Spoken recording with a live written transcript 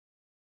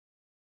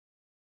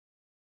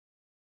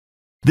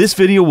This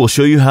video will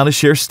show you how to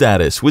share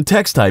status with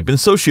text type in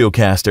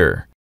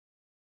Sociocaster.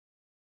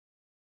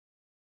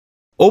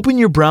 Open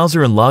your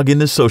browser and log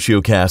into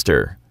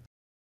Sociocaster.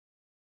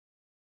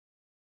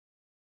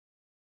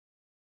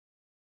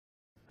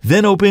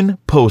 Then open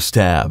Post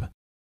tab.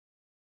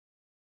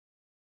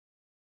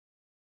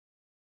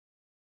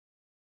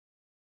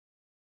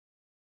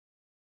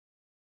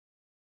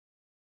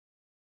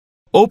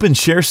 Open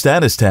Share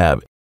Status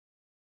tab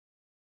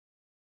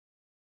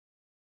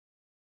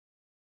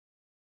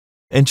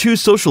and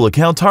choose Social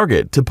Account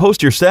Target to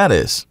post your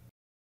status.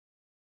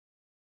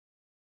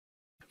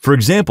 For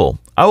example,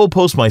 I will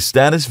post my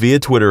status via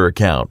Twitter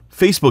account,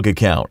 Facebook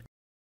account,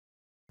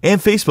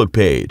 and Facebook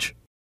page.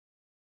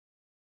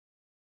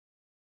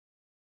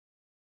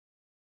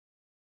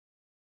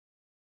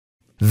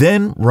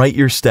 Then write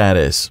your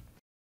status.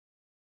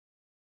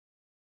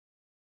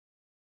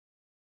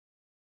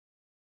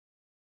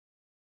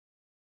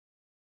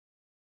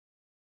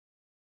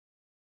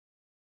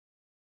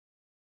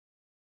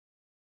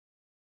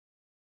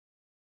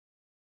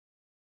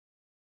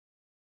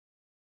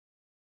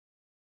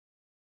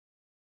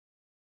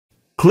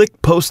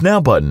 Click Post Now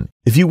button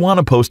if you want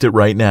to post it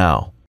right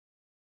now.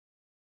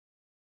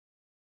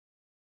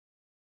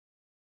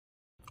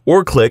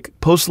 Or click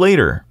Post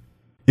Later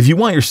if you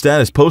want your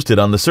status posted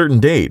on the certain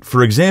date,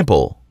 for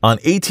example, on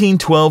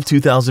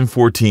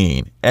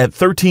 18/12/2014 at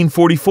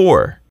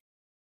 13:44.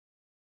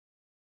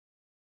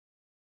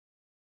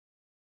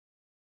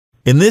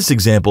 In this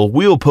example,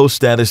 we will post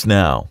status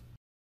now.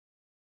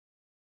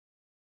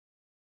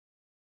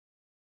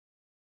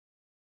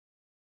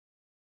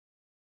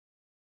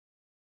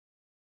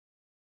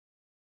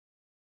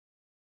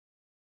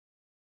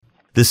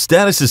 The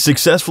status is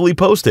successfully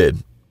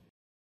posted.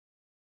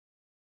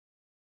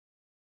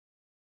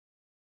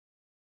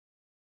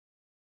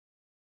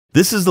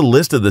 This is the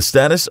list of the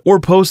status or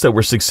posts that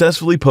were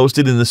successfully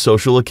posted in the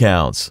social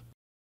accounts.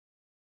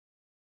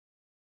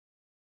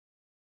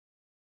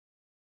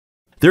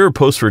 There are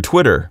posts for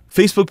Twitter,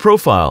 Facebook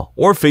profile,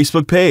 or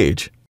Facebook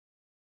page.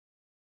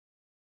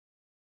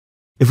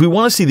 If we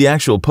want to see the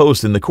actual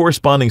post in the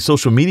corresponding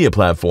social media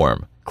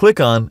platform, click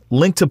on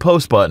Link to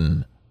Post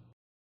button.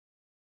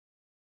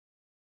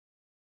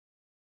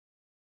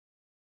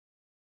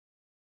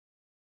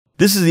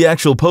 This is the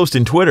actual post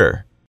in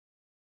Twitter.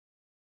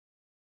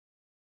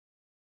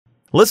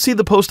 Let's see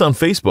the post on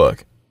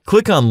Facebook.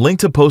 Click on Link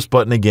to Post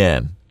button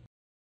again.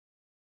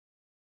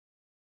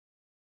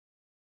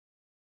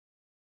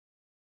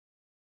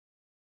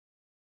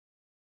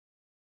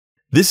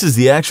 This is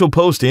the actual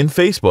post in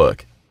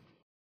Facebook.